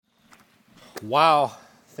Wow.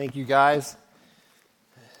 Thank you, guys.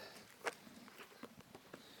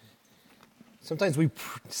 Sometimes we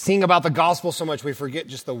sing about the gospel so much we forget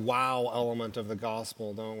just the wow element of the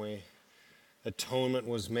gospel, don't we? Atonement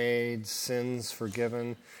was made, sins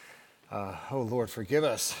forgiven. Oh, Lord, forgive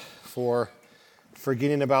us for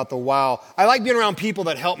forgetting about the wow. I like being around people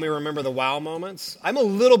that help me remember the wow moments. I'm a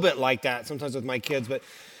little bit like that sometimes with my kids, but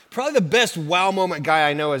probably the best wow moment guy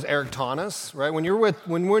I know is Eric Thomas, right? When you're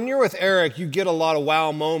with Eric, you get a lot of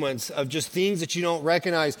wow moments of just things that you don't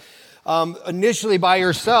recognize initially by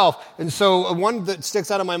yourself. And so one that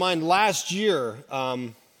sticks out of my mind, last year,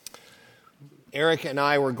 Eric and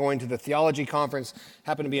I were going to the theology conference,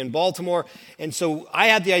 happened to be in Baltimore, and so I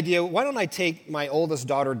had the idea, why don't I take my oldest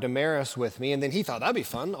daughter, Damaris, with me? And then he thought, that'd be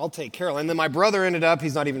fun, I'll take Carol. And then my brother ended up,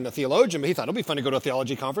 he's not even a theologian, but he thought it'll be fun to go to a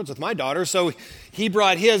theology conference with my daughter. So he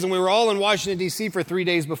brought his, and we were all in Washington, D.C. for 3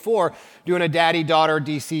 days before, doing a daddy-daughter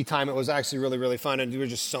D.C. time. It was actually really, really fun, and there were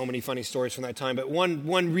just so many funny stories from that time. But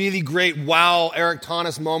one really great wow Eric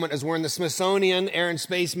Thomas moment is we're in the Smithsonian Air and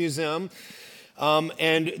Space Museum.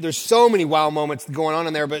 And there's so many wow moments going on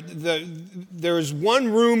in there, but there was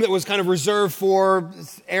one room that was kind of reserved for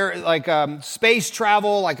space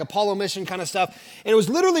travel, like Apollo mission kind of stuff. And it was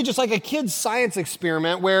literally just like a kid's science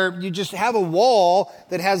experiment where you just have a wall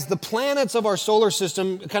that has the planets of our solar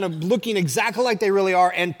system kind of looking exactly like they really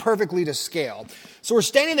are and perfectly to scale. So we're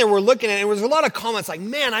standing there, we're looking at it, and there was a lot of comments like,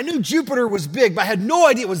 man, I knew Jupiter was big, but I had no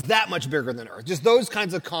idea it was that much bigger than Earth. Just those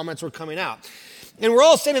kinds of comments were coming out. And we're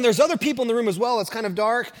all standing, there's other people in the room as well, it's kind of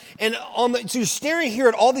dark. And so you're staring here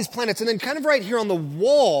at all these planets, and then kind of right here on the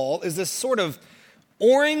wall is this sort of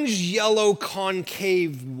orange-yellow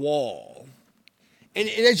concave wall. And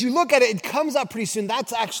as you look at it, it comes up pretty soon,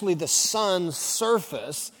 that's actually the sun's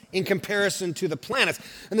surface in comparison to the planets.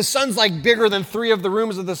 And the sun's like bigger than 3 of the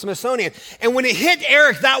rooms of the Smithsonian. And when it hit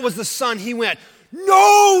Eric, that was the sun, he went,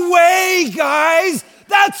 "No way, guys!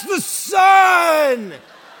 That's the sun!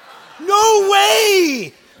 No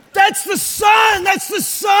way! That's the sun! That's the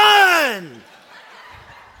sun!"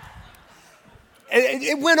 And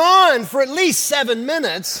it went on for at least 7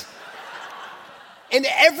 minutes. And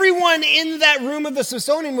everyone in that room of the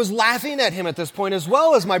Smithsonian was laughing at him at this point, as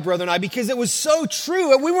well as my brother and I, because it was so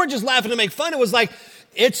true. And we weren't just laughing to make fun. It was like,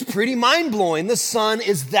 it's pretty mind-blowing. The sun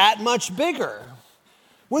is that much bigger.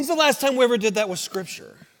 When's the last time we ever did that with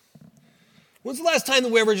Scripture? When's the last time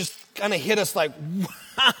that we ever just kind of hit us like,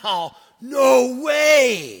 wow, no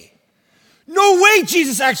way. No way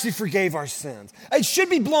Jesus actually forgave our sins. It should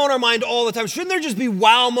be blowing our mind all the time. Shouldn't there just be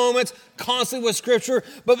wow moments constantly with Scripture?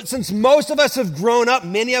 But since most of us have grown up,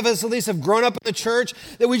 many of us at least have grown up in the church,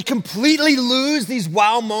 that we completely lose these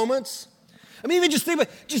wow moments. I mean, even just think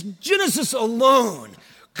about just Genesis alone.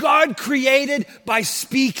 God created by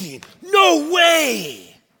speaking. No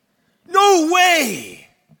way. No way.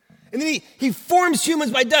 And then he forms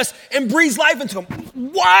humans by dust and breathes life into them.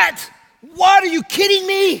 What? What? Are you kidding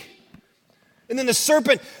me? And then the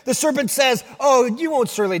serpent says, "Oh, you won't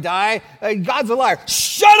surely die. God's a liar."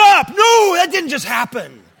 Shut up! No, that didn't just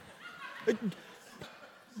happen.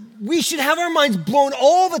 We should have our minds blown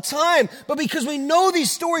all the time, but because we know these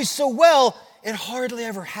stories so well, it hardly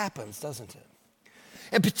ever happens, doesn't it?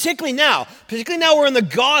 And particularly now we're in the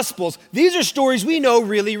Gospels, these are stories we know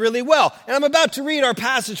really, really well. And I'm about to read our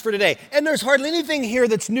passage for today. And there's hardly anything here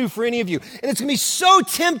that's new for any of you. And it's going to be so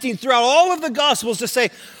tempting throughout all of the Gospels to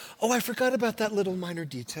say, "Oh, I forgot about that little minor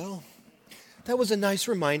detail. That was a nice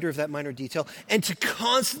reminder of that minor detail." And to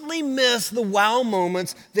constantly miss the wow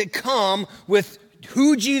moments that come with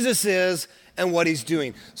who Jesus is and what he's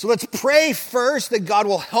doing. So let's pray first that God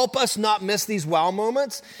will help us not miss these wow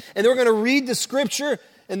moments. And then we're going to read the Scripture,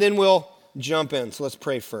 and then we'll jump in. So let's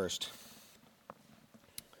pray first.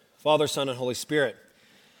 Father, Son, and Holy Spirit,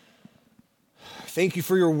 thank you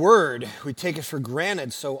for your word. We take it for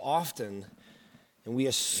granted so often. And we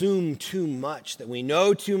assume too much, that we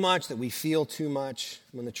know too much, that we feel too much,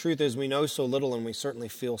 when the truth is we know so little and we certainly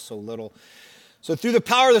feel so little. So through the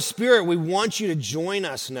power of the Spirit, we want you to join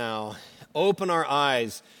us now. Open our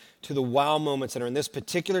eyes to the wow moments that are in this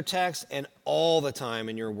particular text and all the time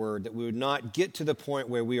in your word, that we would not get to the point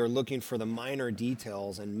where we are looking for the minor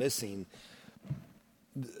details and missing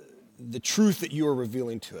the truth that you are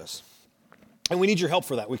revealing to us. And we need your help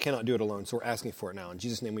for that. We cannot do it alone, so we're asking for it now. In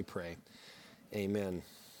Jesus' name we pray. Amen.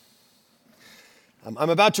 I'm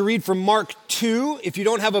about to read from Mark 2. If you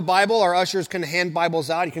don't have a Bible, our ushers can hand Bibles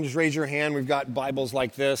out. You can just raise your hand. We've got Bibles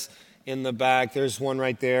like this in the back. There's one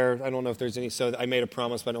right there. I don't know if there's any. So I made a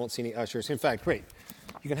promise, but I don't see any ushers. In fact, great.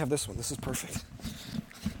 You can have this one. This is perfect.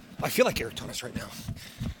 I feel like Eric Thomas right now.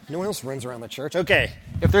 No one else runs around the church. Okay.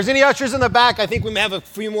 If there's any ushers in the back, I think we may have a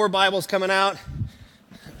few more Bibles coming out.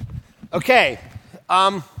 Okay.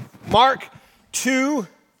 Mark 2,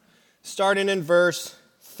 starting in verse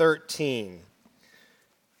 13.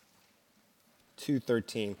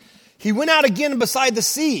 2:13. He went out again beside the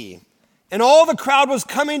sea, and all the crowd was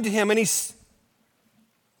coming to him, and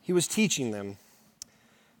he was teaching them.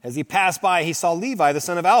 As he passed by, he saw Levi, the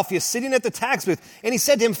son of Alphaeus, sitting at the tax booth, and he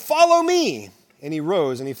said to him, "Follow me." And he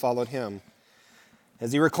rose and he followed him.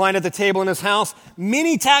 As he reclined at the table in his house,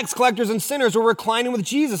 many tax collectors and sinners were reclining with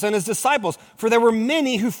Jesus and his disciples, for there were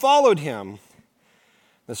many who followed him.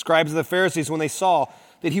 The scribes of the Pharisees, when they saw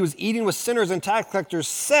that he was eating with sinners and tax collectors,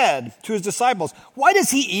 said to his disciples, "Why does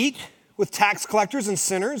he eat with tax collectors and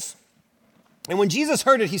sinners?" And when Jesus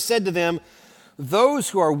heard it, he said to them, "Those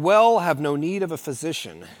who are well have no need of a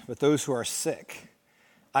physician, but those who are sick.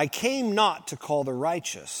 I came not to call the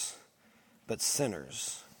righteous, but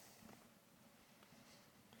sinners."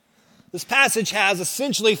 This passage has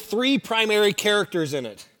essentially three primary characters in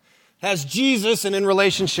it. It has Jesus and in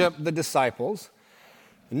relationship the disciples.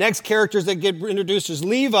 The next characters that get introduced is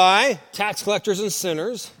Levi, tax collectors and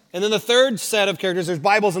sinners. And then the third set of characters, there's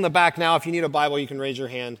Bibles in the back now. If you need a Bible, you can raise your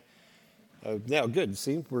hand. Yeah, good.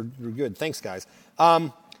 See, we're good. Thanks, guys.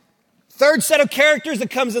 Third set of characters that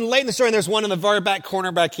comes in late in the story, and there's one in the very back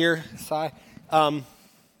corner back here,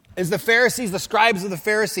 is the Pharisees, the scribes of the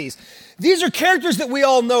Pharisees. These are characters that we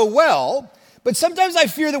all know well, but sometimes I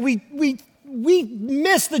fear that we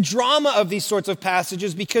miss the drama of these sorts of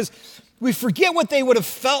passages because we forget what they would have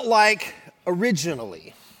felt like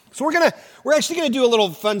originally. So we're actually gonna do a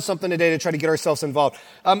little fun something today to try to get ourselves involved.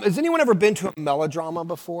 Has anyone ever been to a melodrama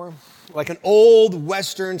before? Like an old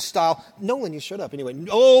Western style, Nolan, you shut up anyway,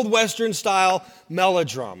 old Western style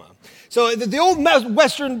melodrama. So the old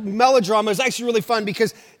Western melodrama is actually really fun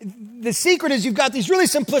because the secret is you've got these really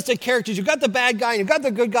simplistic characters. You've got the bad guy and you've got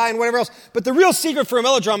the good guy and whatever else. But the real secret for a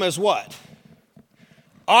melodrama is what?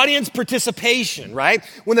 Audience participation, right?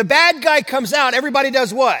 When the bad guy comes out, everybody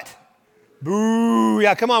does what? Boo,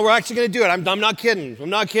 yeah, come on, we're actually going to do it. I'm not kidding.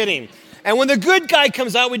 And when the good guy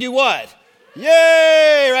comes out, we do what?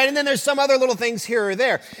 Yay, right? And then there's some other little things here or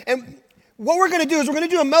there. And what we're going to do is we're going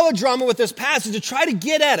to do a melodrama with this passage to try to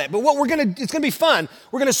get at it. But it's going to be fun.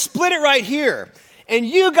 We're going to split it right here. And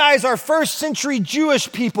you guys are first century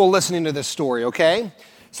Jewish people listening to this story, okay?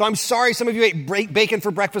 So I'm sorry some of you ate bacon for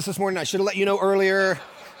breakfast this morning. I should have let you know earlier.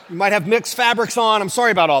 You might have mixed fabrics on. I'm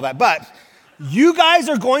sorry about all that. But you guys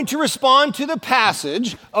are going to respond to the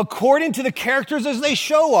passage according to the characters as they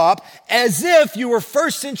show up, as if you were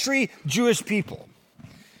first century Jewish people.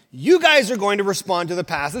 You guys are going to respond to the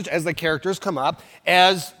passage as the characters come up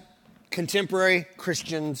as contemporary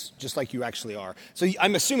Christians, just like you actually are. So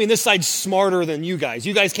I'm assuming this side's smarter than you guys.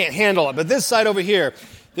 You guys can't handle it. But this side over here,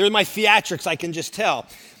 they're my theatrics, I can just tell.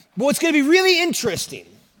 But what's going to be really interesting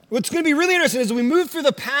is as we move through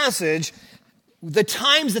the passage, the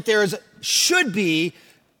times that should be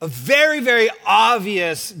a very, very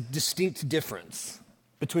obvious, distinct difference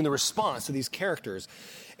between the response to these characters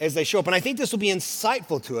as they show up. And I think this will be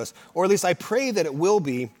insightful to us, or at least I pray that it will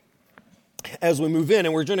be as we move in.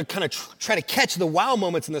 And we're going to kind of try to catch the wow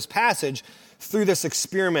moments in this passage through this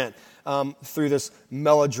experiment, through this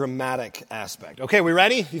melodramatic aspect. Okay, we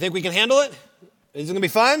ready? You think we can handle it? Is it going to be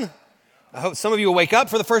fun? I hope some of you will wake up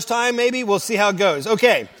for the first time, maybe. We'll see how it goes.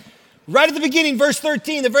 Okay. Right at the beginning, verse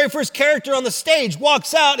 13, the very first character on the stage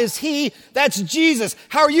walks out is that's Jesus.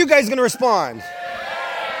 How are you guys going to respond?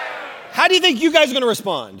 How do you think you guys are going to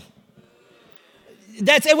respond?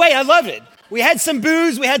 I loved it. We had some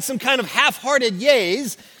boos, we had some kind of half-hearted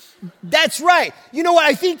yays. That's right. You know what,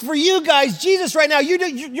 I think for you guys, Jesus right now,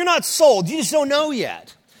 you're not sold. You just don't know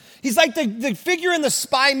yet. He's like the figure in the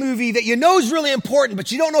spy movie that you know is really important,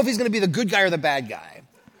 but you don't know if he's going to be the good guy or the bad guy.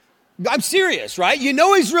 I'm serious, right? You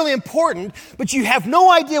know he's really important, but you have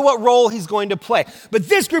no idea what role he's going to play. But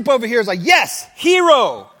this group over here is like, yes,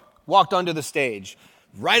 hero, walked onto the stage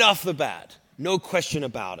right off the bat. No question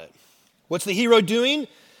about it. What's the hero doing?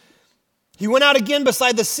 He went out again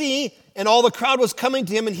beside the sea, and all the crowd was coming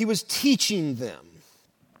to him, and he was teaching them.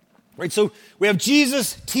 Right, so we have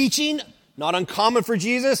Jesus teaching. Not uncommon for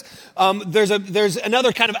Jesus. There's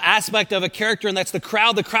another kind of aspect of a character, and that's the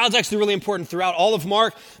crowd. The crowd's actually really important throughout all of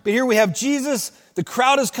Mark. But here we have Jesus. The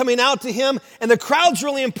crowd is coming out to him, and the crowd's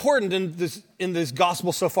really important in this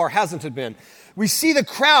gospel so far, hasn't it been? We see the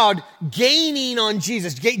crowd gaining on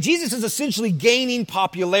Jesus. Jesus is essentially gaining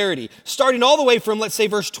popularity, starting all the way from, let's say,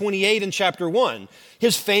 verse 28 in chapter 1.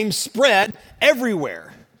 His fame spread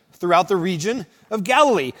everywhere throughout the region of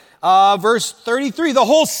Galilee. Verse 33, the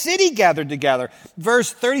whole city gathered together.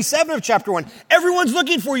 Verse 37 of chapter 1, everyone's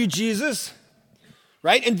looking for you, Jesus.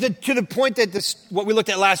 Right? And to the point that what we looked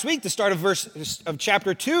at last week, the start of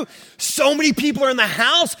chapter 2, so many people are in the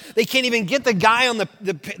house, they can't even get the guy on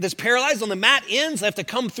that's paralyzed on the mat in, so they have to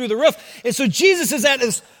come through the roof. And so Jesus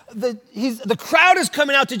is the crowd is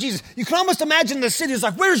coming out to Jesus. You can almost imagine the city is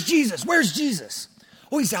like, where's Jesus? Where's Jesus?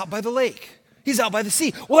 Oh, he's out by the lake. He's out by the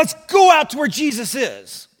sea. Well, let's go out to where Jesus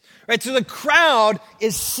is. Right? So the crowd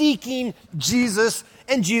is seeking Jesus,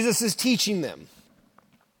 and Jesus is teaching them.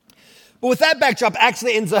 But with that backdrop,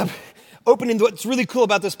 actually ends up opening what's really cool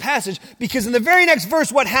about this passage, because in the very next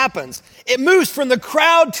verse, what happens? It moves from the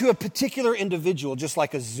crowd to a particular individual, just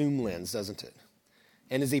like a zoom lens, doesn't it?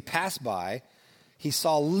 And as he passed by, he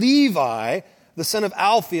saw Levi, the son of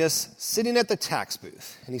Alphaeus, sitting at the tax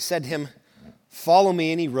booth. And he said to him, follow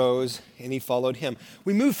me. And he rose and he followed him.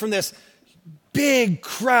 We move from this big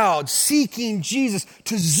crowd seeking Jesus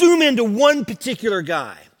to zoom into one particular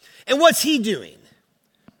guy. And what's he doing?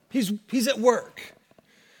 He's at work,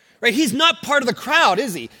 right? He's not part of the crowd,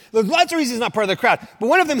 is he? There's lots of reasons he's not part of the crowd. But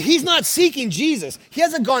one of them, he's not seeking Jesus. He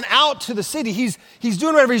hasn't gone out to the city. He's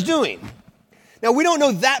doing whatever he's doing. Now, we don't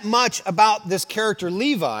know that much about this character,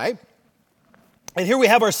 Levi. And here we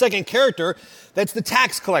have our second character. That's the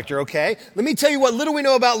tax collector, okay? Let me tell you what little we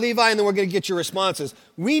know about Levi, and then we're going to get your responses.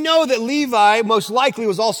 We know that Levi most likely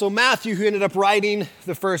was also Matthew, who ended up writing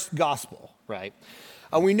the first gospel, right?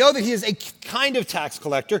 We know that he is a kind of tax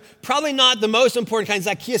collector, probably not the most important kind.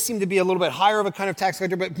 Zacchaeus seemed to be a little bit higher of a kind of tax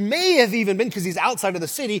collector, but may have even been, because he's outside of the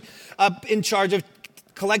city, in charge of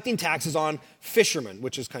collecting taxes on fishermen,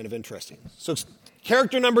 which is kind of interesting. So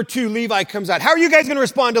character number 2, Levi, comes out. How are you guys going to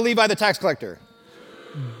respond to Levi the tax collector?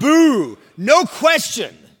 Boo. No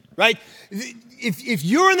question, right? If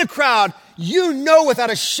you're in the crowd, you know without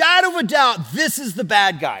a shadow of a doubt, this is the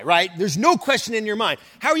bad guy, right? There's no question in your mind.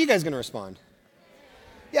 How are you guys going to respond?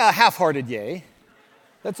 Yeah, half-hearted yay.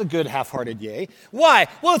 That's a good half-hearted yay. Why?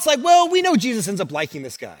 Well, it's like, we know Jesus ends up liking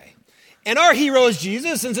this guy. And our hero is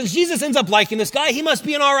Jesus, and since Jesus ends up liking this guy, he must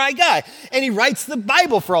be an all right guy. And he writes the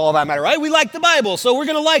Bible for all of that matter, right? We like the Bible, so we're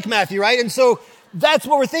going to like Matthew, right? And so that's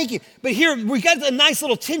what we're thinking. But here, we got a nice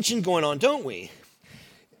little tension going on, don't we?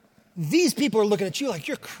 These people are looking at you like,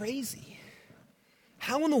 you're crazy.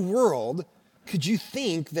 How in the world could you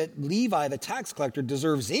think that Levi, the tax collector,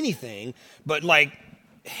 deserves anything but like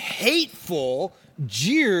hateful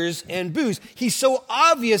jeers and boos? He's so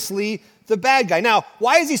obviously the bad guy. Now,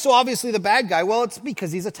 why is he so obviously the bad guy? Well, it's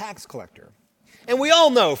because he's a tax collector. And we all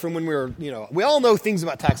know from when we all know things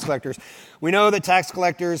about tax collectors. We know that tax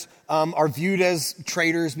collectors are viewed as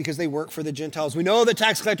traitors because they work for the Gentiles. We know that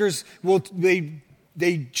tax collectors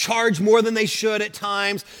they charge more than they should at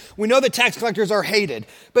times. We know that tax collectors are hated.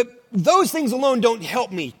 But those things alone don't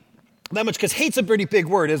help me that much, because hate's a pretty big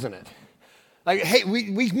word, isn't it? Like, hate,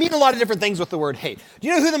 we mean a lot of different things with the word hate. Do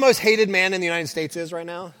you know who the most hated man in the United States is right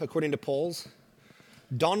now, according to polls?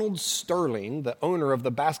 Donald Sterling, the owner of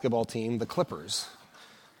the basketball team, the Clippers,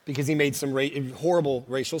 because he made some horrible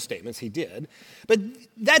racial statements. He did. But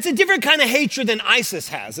that's a different kind of hatred than ISIS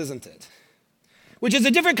has, isn't it? Which is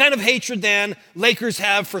a different kind of hatred than Lakers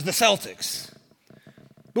have for the Celtics.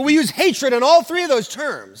 But we use hatred in all three of those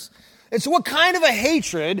terms. And so what kind of a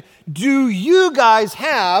hatred do you guys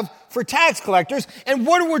have for tax collectors? And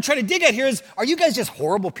what we're trying to dig at here is, are you guys just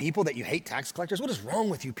horrible people that you hate tax collectors? What is wrong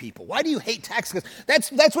with you people? Why do you hate tax collectors?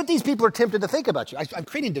 That's what these people are tempted to think about you. I'm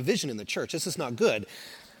creating division in the church. This is not good.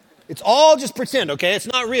 It's all just pretend, okay? It's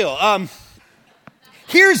not real.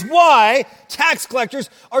 Here's why tax collectors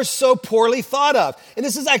are so poorly thought of. And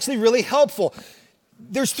this is actually really helpful.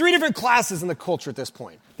 There's 3 different classes in the culture at this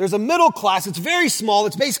point. There's a middle class. It's very small.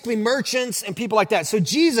 It's basically merchants and people like that. So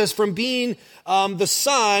Jesus, from being the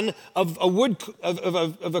son of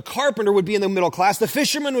a carpenter, would be in the middle class. The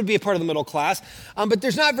fisherman would be a part of the middle class. But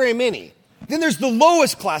there's not very many. Then there's the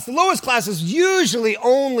lowest class. The lowest class is usually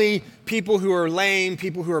only people who are lame,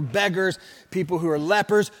 people who are beggars, people who are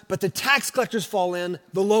lepers. But the tax collectors fall in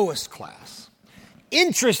the lowest class.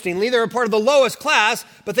 Interestingly, they're a part of the lowest class,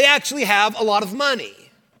 but they actually have a lot of money,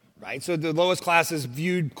 right? So the lowest class is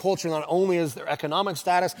viewed culturally not only as their economic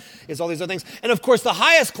status, it's all these other things. And of course, the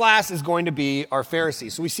highest class is going to be our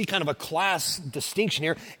Pharisees. So we see kind of a class distinction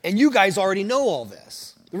here, and you guys already know all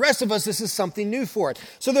this. The rest of us, this is something new for it.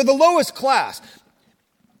 So they're the lowest class.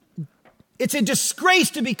 It's a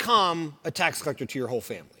disgrace to become a tax collector to your whole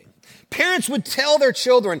family. Parents would tell their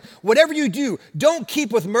children, whatever you do, don't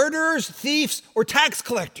keep with murderers, thieves, or tax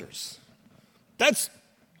collectors. That's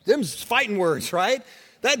them's fighting words, right?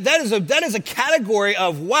 That is a category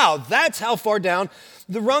of, wow, that's how far down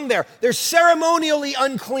the rung there. They're ceremonially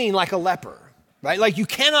unclean like a leper, right? Like you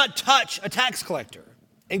cannot touch a tax collector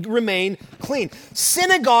and remain clean.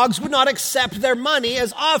 Synagogues would not accept their money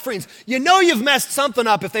as offerings. You know you've messed something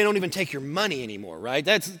up if they don't even take your money anymore, right?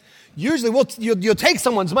 That's usually you'll take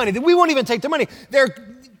someone's money. We won't even take their money. They're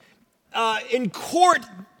in court,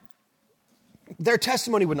 their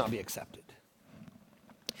testimony would not be accepted.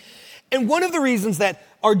 And one of the reasons that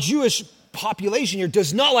our Jewish population here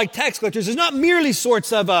does not like tax collectors is not merely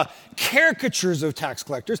sorts of caricatures of tax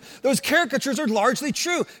collectors. Those caricatures are largely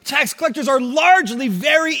true. Tax collectors are largely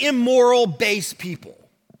very immoral, base people.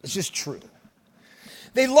 It's just true.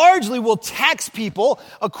 They largely will tax people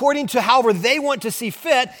according to however they want to see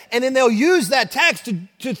fit, and then they'll use that tax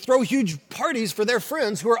to throw huge parties for their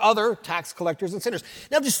friends who are other tax collectors and sinners.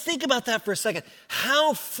 Now just think about that for a second.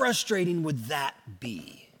 How frustrating would that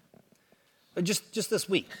be? Just this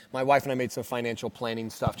week, my wife and I made some financial planning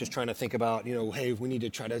stuff, just trying to think about, hey, we need to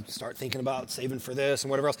try to start thinking about saving for this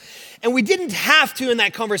and whatever else. And we didn't have to, in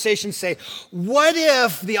that conversation, say, what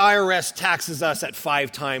if the IRS taxes us at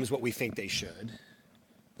 5 times what we think they should?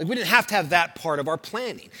 Like, we didn't have to have that part of our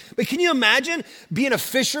planning. But can you imagine being a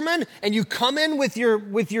fisherman and you come in with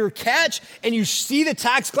your catch and you see the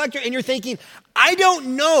tax collector and you're thinking, I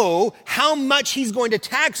don't know how much he's going to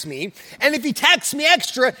tax me. And if he taxes me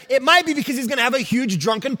extra, it might be because he's going to have a huge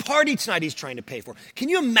drunken party tonight he's trying to pay for. Can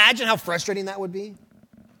you imagine how frustrating that would be?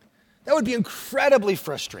 That would be incredibly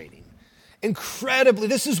frustrating. Incredibly.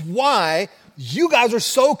 This is why you guys are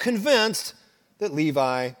so convinced that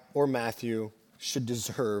Levi or Matthew should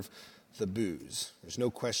deserve the booze. There's no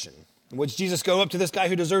question. And what does Jesus go up to this guy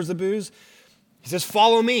who deserves the booze? He says,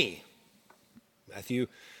 follow me.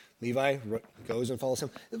 Levi goes and follows him.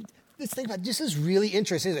 Let's think about it. This is really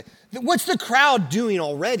interesting, isn't it? What's the crowd doing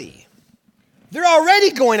already? They're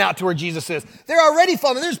already going out to where Jesus is. They're already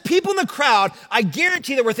following. There's people in the crowd, I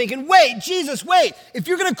guarantee, that were thinking, wait, Jesus, wait. If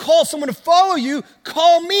you're going to call someone to follow you,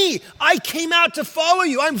 call me. I came out to follow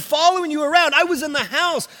you. I'm following you around. I was in the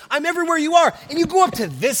house. I'm everywhere you are. And you go up to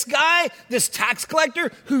this guy, this tax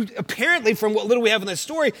collector, who apparently, from what little we have in this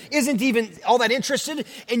story, isn't even all that interested,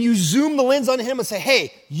 and you zoom the lens on him and say,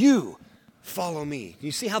 hey, you, follow me.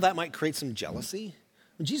 You see how that might create some jealousy?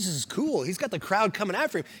 Jesus is cool. He's got the crowd coming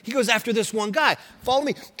after him. He goes after this one guy. Follow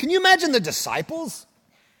me. Can you imagine the disciples?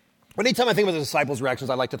 Anytime I think about the disciples'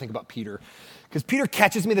 reactions, I like to think about Peter. Because Peter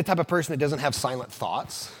catches me the type of person that doesn't have silent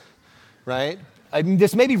thoughts, right? I mean,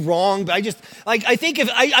 this may be wrong, but I think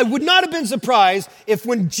I would not have been surprised if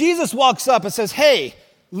when Jesus walks up and says, hey,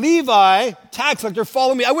 Levi, tax collector,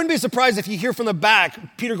 follow me. I wouldn't be surprised if you hear from the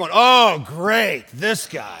back, Peter going, oh, great, this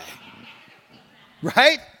guy,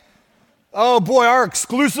 right? Oh boy, our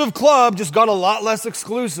exclusive club just got a lot less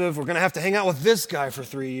exclusive. We're going to have to hang out with this guy for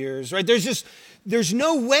 3 years, right? There's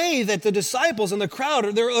no way that the disciples and the crowd,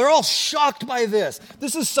 they're all shocked by this.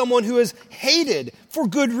 This is someone who is hated for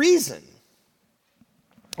good reason.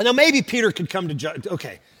 And now maybe Peter could come to judge.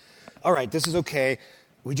 Okay, all right, this is okay.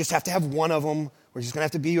 We just have to have one of them. We're just going to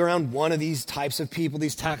have to be around one of these types of people,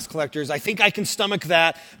 these tax collectors. I think I can stomach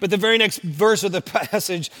that. But the very next verse of the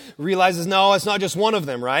passage realizes, no, it's not just one of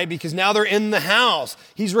them, right? Because now they're in the house.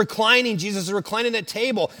 He's reclining. Jesus is reclining at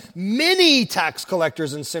table. Many tax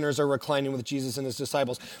collectors and sinners are reclining with Jesus and his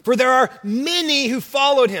disciples. For there are many who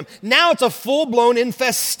followed him. Now it's a full-blown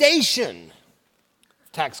infestation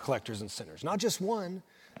of tax collectors and sinners. Not just one,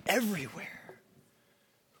 everywhere,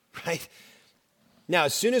 right? Now,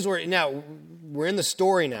 as soon as we're in the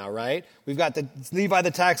story now, right? We've got the Levi,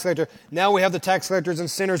 the tax collector. Now we have the tax collectors and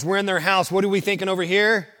sinners. We're in their house. What are we thinking over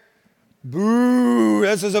here? Boo,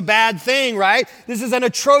 this is a bad thing, right? This is an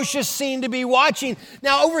atrocious scene to be watching.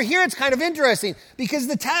 Now, over here, it's kind of interesting because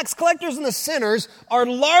the tax collectors and the sinners are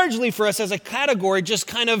largely for us as a category just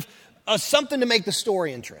kind of something to make the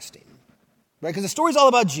story interesting. Right? Because the story's all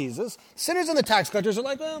about Jesus. Sinners and the tax collectors are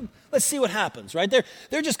like, well, let's see what happens, right?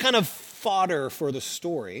 They're just kind of fodder for the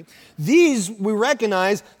story. These, we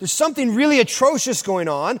recognize there's something really atrocious going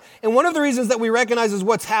on. And one of the reasons that we recognize is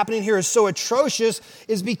what's happening here is so atrocious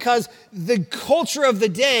is because the culture of the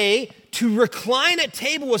day to recline at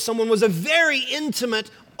table with someone was a very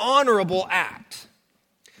intimate, honorable act.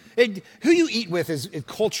 Who you eat with is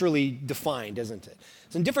culturally defined, isn't it?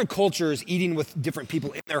 So in different cultures, eating with different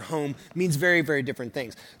people in their home means very, very different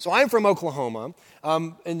things. So I'm from Oklahoma,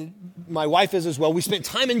 and my wife is as well. We spent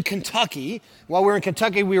time in Kentucky. While we were in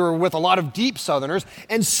Kentucky, we were with a lot of deep Southerners.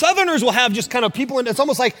 And Southerners will have just kind of people, and it's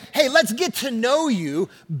almost like, hey, let's get to know you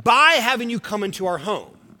by having you come into our home.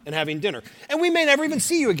 and having dinner. And we may never even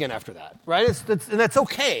see you again after that, right? And that's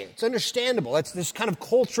okay. It's understandable. That's just kind of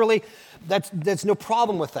culturally, that's no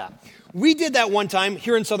problem with that. We did that one time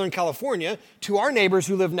here in Southern California to our neighbors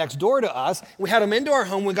who live next door to us. We had them into our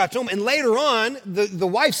home. We got to them. And later on, the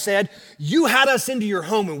wife said, you had us into your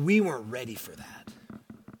home and we weren't ready for that.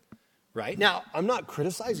 Right? Now, I'm not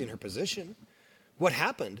criticizing her position. What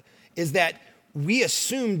happened is that we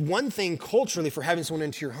assumed one thing culturally for having someone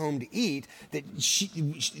into your home to eat, that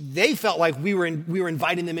they felt like we were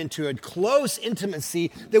inviting them into a close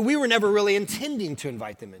intimacy that we were never really intending to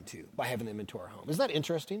invite them into by having them into our home. Isn't that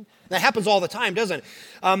interesting? That happens all the time, doesn't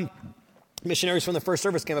it? Missionaries from the first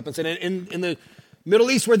service came up and said in the Middle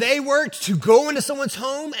East where they worked, to go into someone's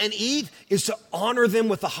home and eat is to honor them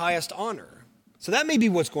with the highest honor. So that may be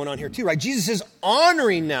what's going on here too, right? Jesus is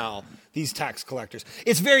honoring now these tax collectors.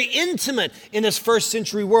 It's very intimate in this first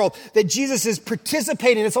century world that Jesus is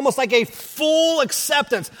participating. It's almost like a full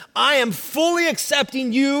acceptance. I am fully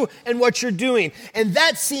accepting you and what you're doing. And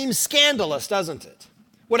that seems scandalous, doesn't it?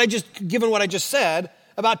 Given what I just said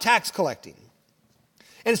about tax collecting.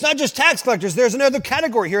 And it's not just tax collectors. There's another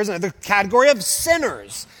category here. There's another category of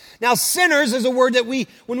sinners. Now, sinners is a word that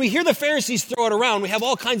when we hear the Pharisees throw it around, we have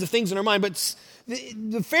all kinds of things in our mind, but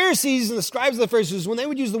the Pharisees and the scribes of the Pharisees, when they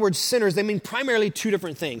would use the word sinners, they mean primarily two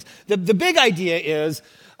different things. The big idea is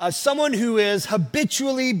someone who is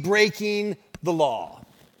habitually breaking the law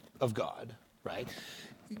of God, right?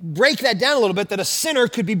 Break that down a little bit, that a sinner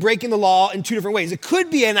could be breaking the law in two different ways. It could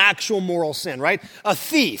be an actual moral sin, right? A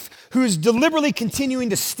thief who's deliberately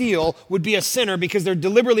continuing to steal would be a sinner because they're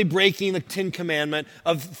deliberately breaking the 10th commandment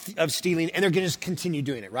of stealing, and they're going to just continue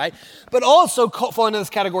doing it, right? But also fall into this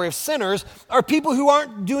category of sinners are people who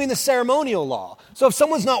aren't doing the ceremonial law. So if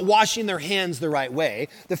someone's not washing their hands the right way,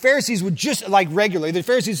 the Pharisees would just, like regularly, the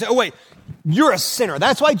Pharisees say, oh wait, you're a sinner.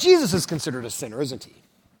 That's why Jesus is considered a sinner, isn't he?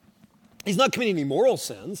 He's not committing any moral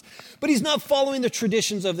sins, but he's not following the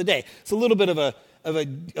traditions of the day. It's a little bit of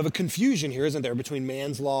a confusion here, isn't there, between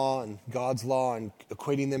man's law and God's law and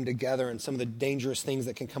equating them together and some of the dangerous things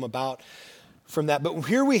that can come about from that. But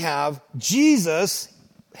here we have Jesus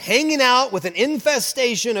hanging out with an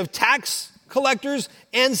infestation of tax collectors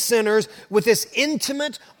and sinners with this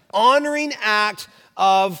intimate, honoring act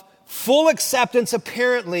of full acceptance,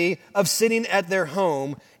 apparently, of sitting at their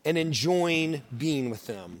home and enjoying being with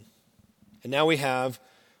them. And now we have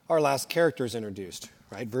our last characters introduced,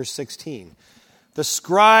 right? Verse 16. The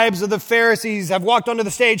scribes of the Pharisees have walked onto the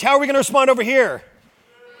stage. How are we going to respond over here?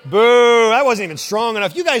 Boo, that wasn't even strong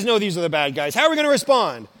enough. You guys know these are the bad guys. How are we going to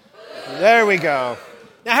respond? There we go.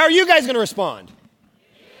 Now, how are you guys going to respond?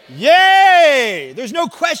 Yay! There's no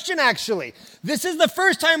question, actually. This is the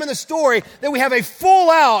first time in the story that we have a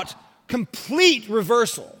full-out, complete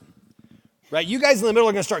reversal, right? You guys in the middle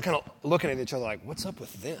are going to start kind of looking at each other like, what's up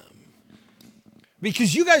with them?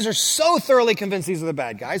 Because you guys are so thoroughly convinced these are the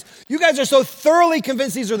bad guys. You guys are so thoroughly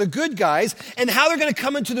convinced these are the good guys. And how they're going to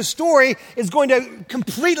come into the story is going to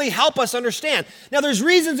completely help us understand. Now, there's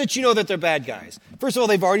reasons that you know that they're bad guys. First of all,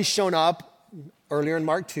 they've already shown up earlier in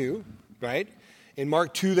Mark 2, right? In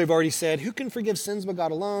Mark 2, they've already said, who can forgive sins but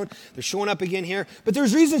God alone? They're showing up again here. But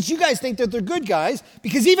there's reasons you guys think that they're good guys,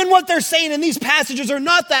 because even what they're saying in these passages are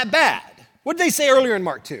not that bad. What did they say earlier in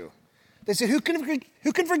Mark 2? They said, who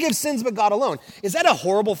can forgive sins but God alone? Is that a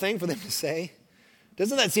horrible thing for them to say?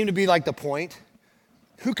 Doesn't that seem to be like the point?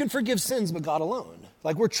 Who can forgive sins but God alone?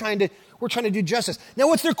 Like we're trying to do justice. Now,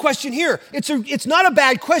 what's their question here? It's not a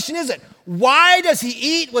bad question, is it? Why does he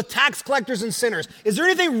eat with tax collectors and sinners? Is there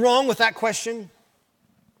anything wrong with that question?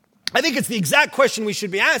 I think it's the exact question we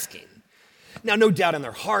should be asking. Now, no doubt in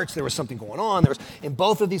their hearts there was something going on. There was in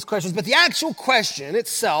both of these questions. But the actual question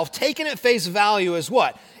itself, taken at face value, is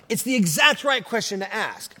what? It's the exact right question to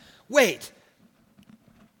ask. Wait,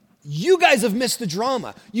 you guys have missed the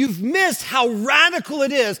drama. You've missed how radical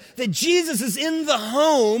it is that Jesus is in the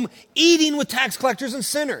home eating with tax collectors and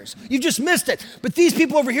sinners. You've just missed it. But these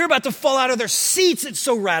people over here are about to fall out of their seats. It's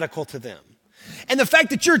so radical to them. And the fact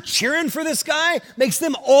that you're cheering for this guy makes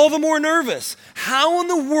them all the more nervous. How in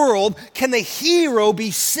the world can the hero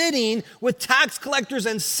be sitting with tax collectors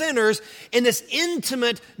and sinners in this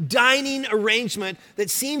intimate dining arrangement that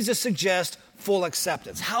seems to suggest full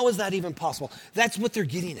acceptance? How is that even possible? That's what they're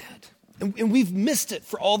getting at. And we've missed it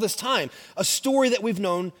for all this time. A story that we've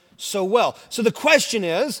known so well. So the question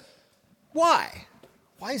is, why?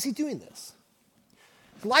 Why is he doing this?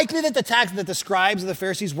 Likely that the scribes of the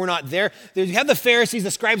Pharisees were not there. You have the Pharisees,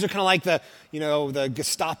 the scribes are kind of like the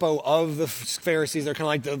Gestapo of the Pharisees. They're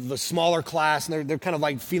kind of like the smaller class, and they're kind of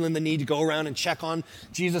like feeling the need to go around and check on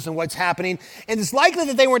Jesus and what's happening. And it's likely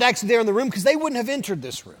that they weren't actually there in the room because they wouldn't have entered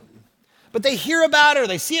this room. but they hear about it or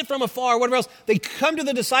they see it from afar or whatever else. They come to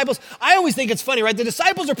the disciples. I always think it's funny, right? The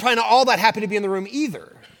disciples are probably not all that happy to be in the room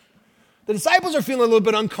either. The disciples are feeling a little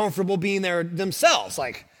bit uncomfortable being there themselves.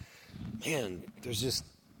 Like, man, there's just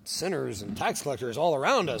sinners and tax collectors all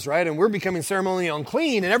around us, right? And we're becoming ceremonially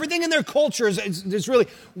unclean, and everything in their culture is really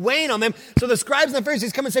weighing on them. So the scribes and the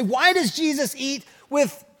Pharisees come and say, why does Jesus eat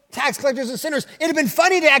with tax collectors and sinners? It'd have been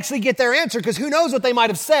funny to actually get their answer, because who knows what they might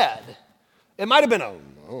have said. It might have been, I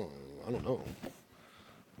don't know.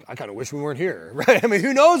 I kind of wish we weren't here, right? I mean,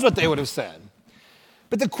 who knows what they would have said.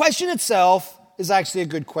 But the question itself is actually a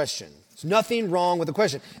good question. There's nothing wrong with the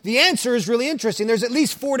question. The answer is really interesting. There's at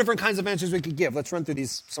least 4 different kinds of answers we could give. Let's run through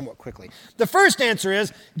these somewhat quickly. The first answer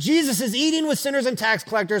is Jesus is eating with sinners and tax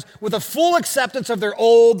collectors with a full acceptance of their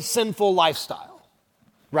old sinful lifestyle,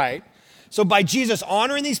 right? So by Jesus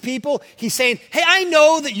honoring these people, he's saying, hey, I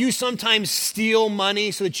know that you sometimes steal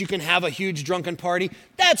money so that you can have a huge drunken party.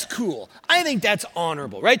 That's cool. I think that's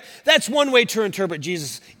honorable, right? That's one way to interpret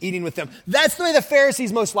Jesus eating with them. That's the way the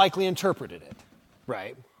Pharisees most likely interpreted it,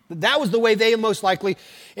 right? That was the way they most likely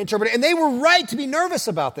interpreted it. And they were right to be nervous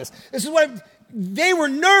about this. This is what they were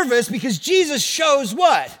nervous, because Jesus shows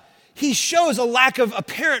what? He shows a lack of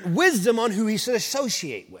apparent wisdom on who he should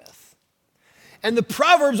associate with. And the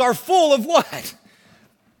Proverbs are full of what?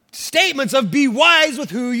 Statements of be wise with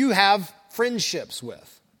who you have friendships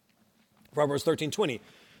with. Proverbs 13:20.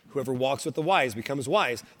 Whoever walks with the wise becomes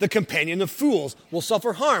wise. The companion of fools will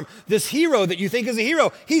suffer harm. This hero that you think is a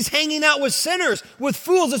hero, he's hanging out with sinners, with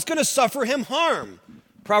fools. It's going to suffer him harm.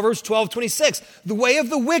 Proverbs 12:26. The way of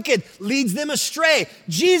the wicked leads them astray.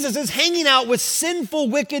 Jesus is hanging out with sinful,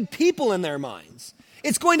 wicked people in their minds.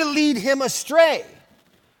 It's going to lead him astray.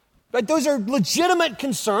 Right? Those are legitimate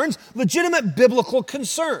concerns, legitimate biblical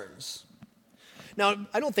concerns. Now,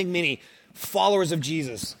 I don't think many followers of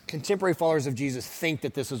Jesus, contemporary followers of Jesus, think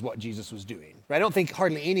that this is what Jesus was doing. Right? I don't think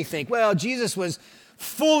hardly any think, well, Jesus was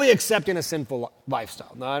fully accepting a sinful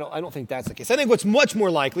lifestyle. No, I don't think that's the case. I think what's much more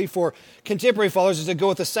likely for contemporary followers is to go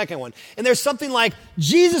with the second one. And there's something like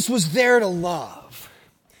Jesus was there to love.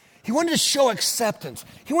 He wanted to show acceptance.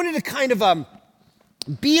 He wanted to kind of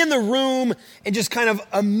be in the room and just kind of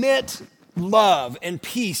emit love and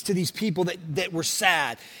peace to these people that were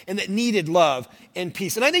sad and that needed love and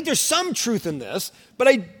peace. And I think there's some truth in this, but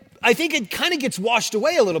I think it kind of gets washed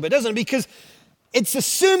away a little bit, doesn't it? Because it's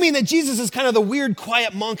assuming that Jesus is kind of the weird,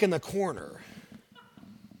 quiet monk in the corner.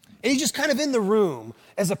 And he's just kind of in the room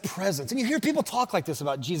as a presence. And you hear people talk like this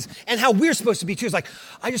about Jesus and how we're supposed to be too. It's like,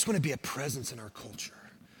 I just want to be a presence in our culture.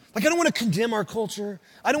 Like, I don't want to condemn our culture.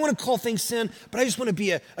 I don't want to call things sin, but I just want to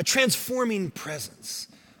be a transforming presence.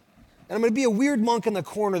 And I'm going to be a weird monk in the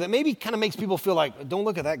corner that maybe kind of makes people feel like, don't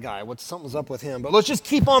look at that guy. Something's up with him. But let's just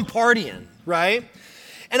keep on partying, right?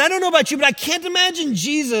 And I don't know about you, but I can't imagine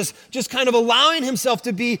Jesus just kind of allowing himself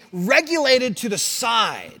to be regulated to the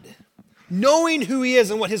side, knowing who he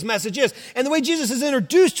is and what his message is. And the way Jesus is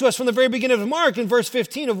introduced to us from the very beginning of Mark in verse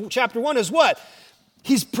 15 of chapter 1 is what?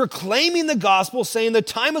 He's proclaiming the gospel, saying the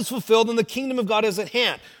time is fulfilled and the kingdom of God is at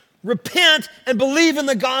hand. Repent and believe in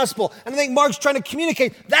the gospel. And I think Mark's trying to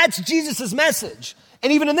communicate that's Jesus' message.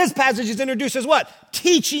 And even in this passage, he's introduced as what?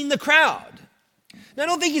 Teaching the crowd. Now, I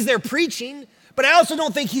don't think he's there preaching, but I also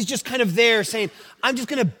don't think he's just kind of there saying, I'm just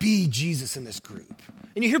going to be Jesus in this group.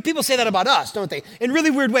 And you hear people say that about us, don't they? In really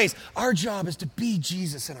weird ways. Our job is to be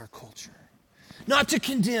Jesus in our culture. Not to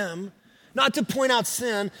condemn, not to point out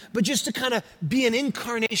sin, but just to kind of be an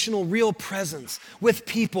incarnational, real presence with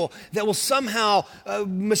people that will somehow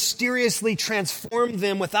mysteriously transform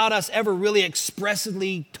them without us ever really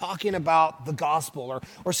expressly talking about the gospel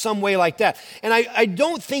or some way like that. And I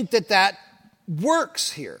don't think that works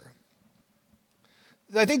here.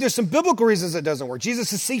 I think there's some biblical reasons it doesn't work.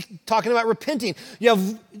 Jesus is talking about repenting. You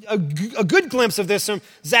have a good glimpse of this from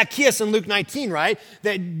Zacchaeus in Luke 19, right?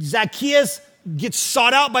 That Zacchaeus gets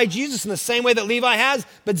sought out by Jesus in the same way that Levi has.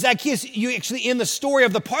 But Zacchaeus, you actually, in the story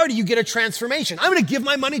of the party, you get a transformation. I'm going to give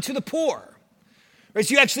my money to the poor. Right?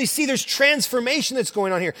 So you actually see there's transformation that's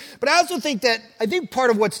going on here. But I also think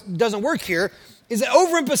part of what doesn't work here is it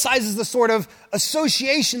overemphasizes the sort of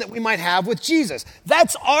association that we might have with Jesus.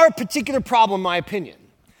 That's our particular problem, in my opinion.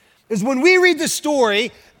 Is when we read the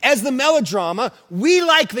story as the melodrama, we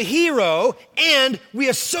like the hero and we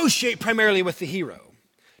associate primarily with the hero.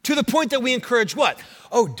 To the point that we encourage what?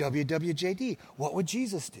 Oh, WWJD, what would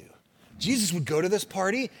Jesus do? Jesus would go to this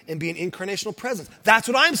party and be an incarnational presence. That's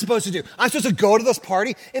what I'm supposed to do. I'm supposed to go to this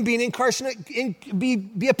party and be an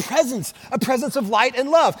be a presence of light and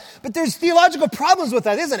love. But there's theological problems with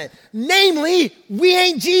that, isn't it? Namely, we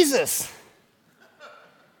ain't Jesus.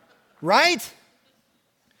 Right?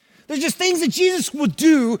 There's just things that Jesus will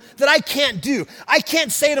do that I can't do. I can't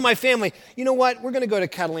say to my family, you know what, we're going to go to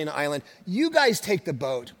Catalina Island. You guys take the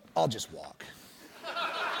boat. I'll just walk.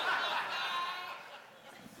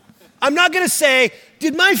 I'm not going to say,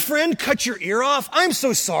 did my friend cut your ear off? I'm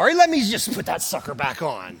so sorry. Let me just put that sucker back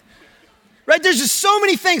on. Right? There's just so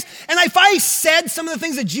many things. And if I said some of the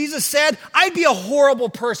things that Jesus said, I'd be a horrible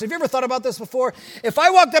person. Have you ever thought about this before? If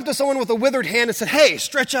I walked up to someone with a withered hand and said, hey,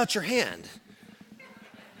 stretch out your hand,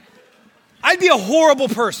 I'd be a horrible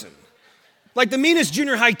person. Like the meanest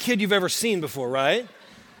junior high kid you've ever seen before, right?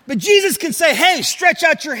 But Jesus can say, hey, stretch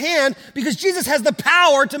out your hand, because Jesus has the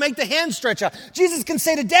power to make the hand stretch out. Jesus can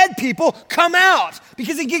say to dead people, come out,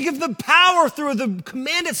 because he can give the power through the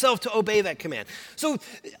command itself to obey that command. So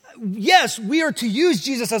yes, we are to use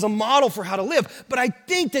Jesus as a model for how to live, but I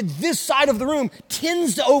think that this side of the room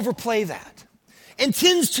tends to overplay that and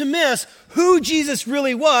tends to miss who Jesus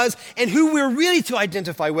really was and who we're really to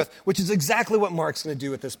identify with, which is exactly what Mark's going to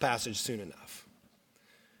do with this passage soon enough.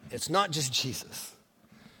 It's not just Jesus.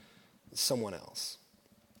 It's someone else.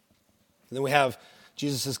 And then we have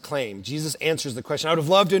Jesus' claim. Jesus answers the question. I would have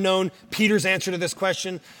loved to have known Peter's answer to this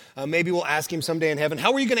question. Maybe we'll ask him someday in heaven.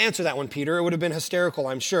 How were you going to answer that one, Peter? It would have been hysterical,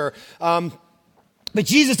 I'm sure. But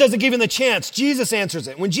Jesus doesn't give him the chance. Jesus answers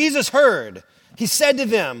it. When Jesus heard, he said to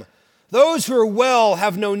them, those who are well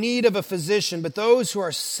have no need of a physician, but those who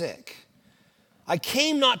are sick. I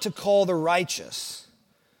came not to call the righteous,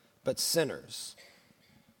 but sinners.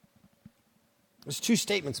 There's two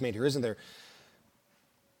statements made here, isn't there?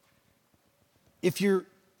 If you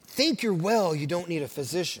think you're well, you don't need a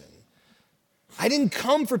physician. I didn't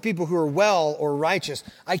come for people who are well or righteous.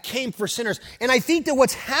 I came for sinners. And I think that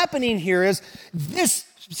what's happening here is this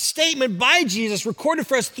statement by Jesus, recorded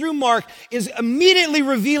for us through Mark, is immediately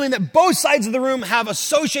revealing that both sides of the room have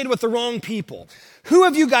associated with the wrong people. Who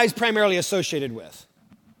have you guys primarily associated with?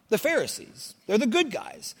 The Pharisees. They're the good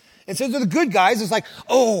guys. And so they're the good guys. It's like,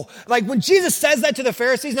 oh, like when Jesus says that to the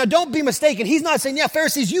Pharisees, now don't be mistaken. He's not saying, yeah,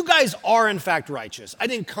 Pharisees, you guys are in fact righteous. I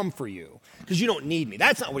didn't come for you because you don't need me.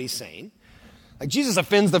 That's not what he's saying. Like Jesus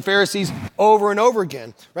offends the Pharisees over and over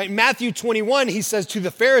again, right? In Matthew 21, he says to the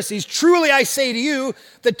Pharisees, truly I say to you,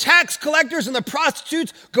 the tax collectors and the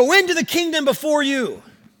prostitutes go into the kingdom before you.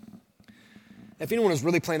 If anyone was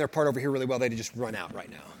really playing their part over here really well, they'd just run out right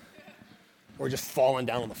now. Or just fallen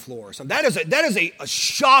down on the floor or something. That is a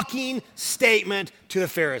shocking statement to the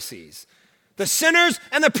Pharisees. The sinners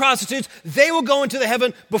and the prostitutes, they will go into the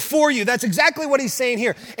heaven before you. That's exactly what he's saying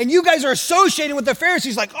here. And you guys are associating with the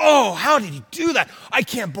Pharisees like, oh, how did he do that? I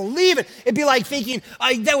can't believe it. It'd be like thinking,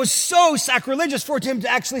 that was so sacrilegious for him to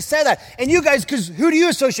actually say that. And you guys, because who do you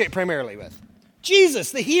associate primarily with?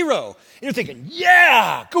 Jesus, the hero. And you're thinking,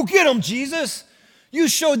 yeah, go get him, Jesus. You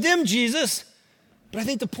showed them Jesus. But I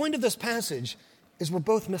think the point of this passage is we're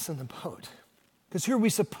both missing the boat. Because who are we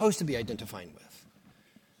supposed to be identifying with?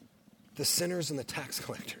 The sinners and the tax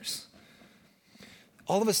collectors.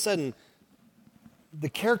 All of a sudden, the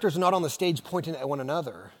characters are not on the stage pointing at one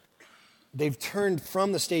another. They've turned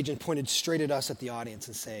from the stage and pointed straight at us at the audience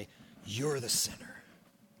and say, you're the sinner.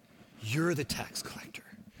 You're the tax collector.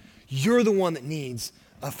 You're the one that needs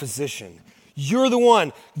a physician. You're the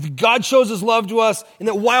one. God shows his love to us, and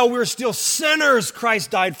that while we're still sinners,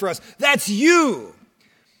 Christ died for us. That's you.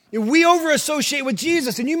 We over-associate with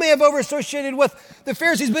Jesus, and you may have over-associated with the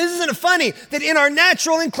Pharisees, but isn't it funny that in our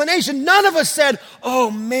natural inclination, none of us said,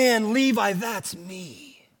 oh man, Levi, that's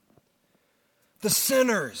me. The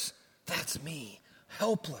sinners, that's me.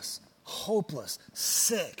 Helpless, hopeless,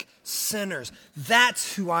 sick, sinners.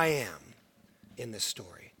 That's who I am in this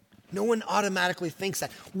story. No one automatically thinks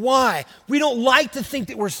that. Why? We don't like to think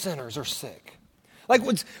that we're sinners or sick. Like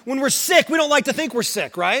when we're sick, we don't like to think we're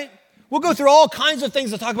sick, right? We'll go through all kinds of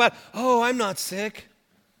things to talk about, oh, I'm not sick.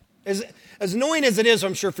 As annoying as it is,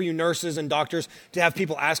 I'm sure, for you nurses and doctors to have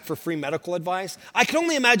people ask for free medical advice, I can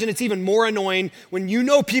only imagine it's even more annoying when you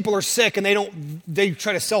know people are sick and they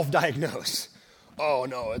try to self-diagnose. Oh,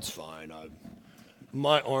 no, it's fine.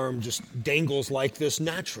 My arm just dangles like this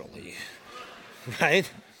naturally, right?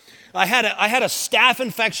 I had a staph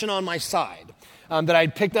infection on my side that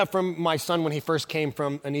I'd picked up from my son when he first came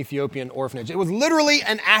from an Ethiopian orphanage. It was literally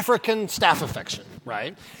an African staph infection,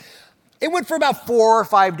 right? It went for about 4 or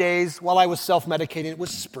 5 days while I was self-medicating it with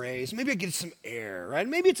sprays. Maybe I get some air, right?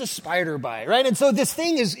 Maybe it's a spider bite, right? And so this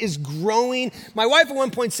thing is growing. My wife at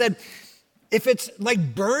one point said, if it's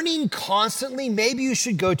like burning constantly, maybe you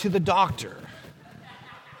should go to the doctor.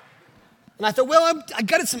 And I thought, well, I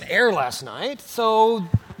got it some air last night, so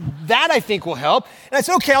that I think will help. And I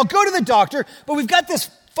said, okay, I'll go to the doctor, but we've got this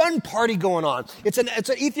fun party going on. It's an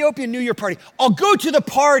Ethiopian New Year party. I'll go to the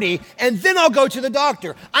party and then I'll go to the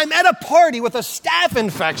doctor. I'm at a party with a staph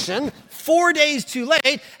infection, 4 days too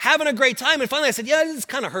late, having a great time. And finally I said, yeah, it's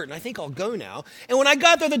kind of hurting. I think I'll go now. And when I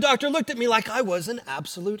got there, the doctor looked at me like I was an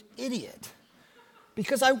absolute idiot.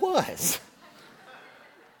 Because I was.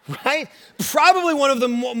 Right? Probably one of the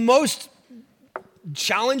most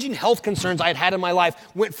challenging health concerns I had had in my life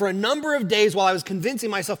went for a number of days while I was convincing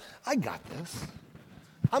myself, I got this.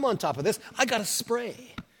 I'm on top of this. I got a spray.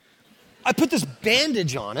 I put this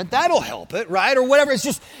bandage on it. That'll help it, right? Or whatever. It's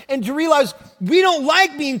just, and to realize we don't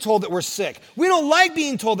like being told that we're sick. We don't like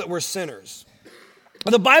being told that we're sinners.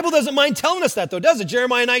 The Bible doesn't mind telling us that though, does it?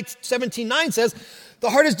 Jeremiah 17:9 says, the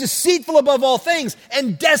heart is deceitful above all things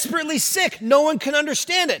and desperately sick. No one can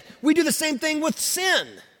understand it. We do the same thing with sin.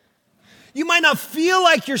 You might not feel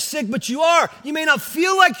like you're sick, but you are. You may not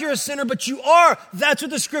feel like you're a sinner, but you are. That's what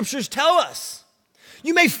the scriptures tell us.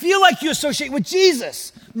 You may feel like you associate with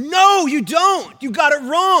Jesus. No, you don't. You got it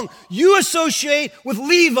wrong. You associate with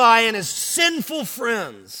Levi and his sinful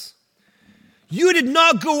friends. You did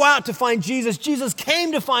not go out to find Jesus. Jesus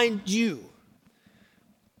came to find you.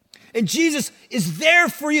 And Jesus is there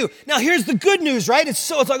for you. Now, here's the good news, right? It's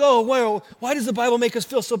like, oh, well, why does the Bible make us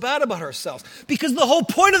feel so bad about ourselves? Because the whole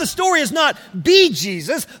point of the story is not be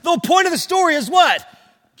Jesus. The whole point of the story is what?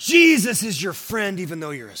 Jesus is your friend even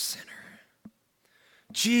though you're a sinner.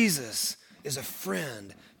 Jesus is a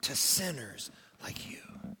friend to sinners like you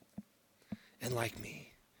and like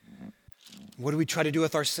me. What do we try to do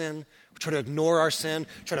with our sin? We try to ignore our sin,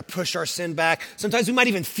 try to push our sin back. Sometimes we might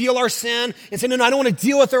even feel our sin and say, no, I don't want to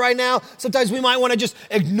deal with it right now. Sometimes we might want to just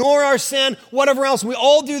ignore our sin, whatever else. We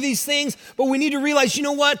all do these things, but we need to realize, you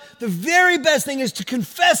know what? The very best thing is to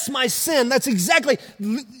confess my sin. That's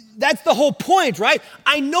the whole point, right?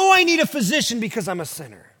 I know I need a physician because I'm a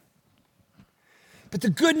sinner. But the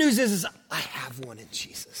good news is I have one in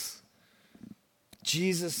Jesus.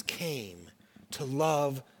 Jesus came to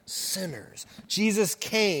love sinners. Jesus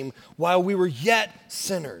came while we were yet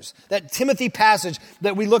sinners. That Timothy passage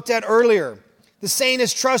that we looked at earlier, the saying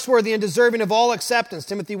is trustworthy and deserving of all acceptance,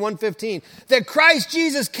 Timothy 1:15, that Christ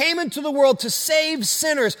Jesus came into the world to save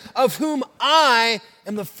sinners, of whom I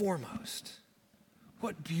am the foremost.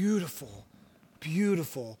 What beautiful,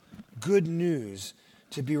 beautiful, good news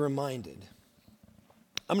to be reminded.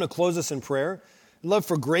 I'm going to close this in prayer. I'd love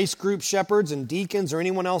for Grace Group shepherds and deacons or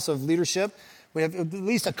anyone else of leadership. We have at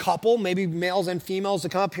least a couple, maybe males and females, to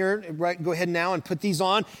come up here. Right, go ahead now and put these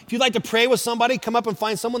on. If you'd like to pray with somebody, come up and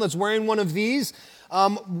find someone that's wearing one of these.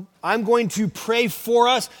 I'm going to pray for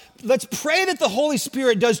us. Let's pray that the Holy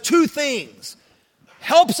Spirit does two things.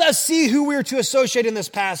 Helps us see who we're to associate in this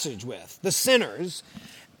passage with, the sinners,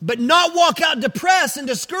 but not walk out depressed and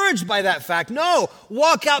discouraged by that fact. No,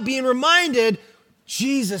 walk out being reminded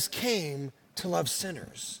Jesus came to love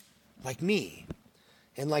sinners like me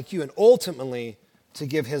and like you, and ultimately to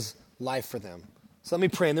give his life for them. So let me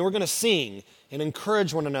pray, and then we're going to sing and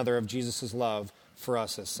encourage one another of Jesus' love for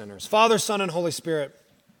us as sinners. Father, Son, and Holy Spirit,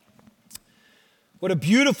 what a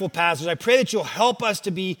beautiful passage. I pray that you'll help us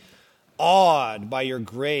to be awed by your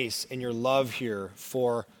grace and your love here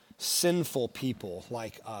for sinful people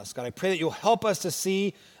like us. God, I pray that you'll help us to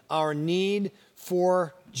see our need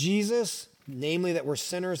for Jesus, namely that we're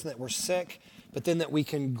sinners and that we're sick, but then that we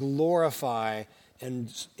can glorify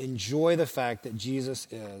and enjoy the fact that Jesus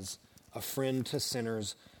is a friend to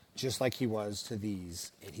sinners just like he was to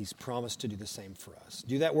these, and he's promised to do the same for us.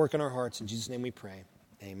 Do that work in our hearts. In Jesus' name we pray.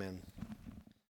 Amen.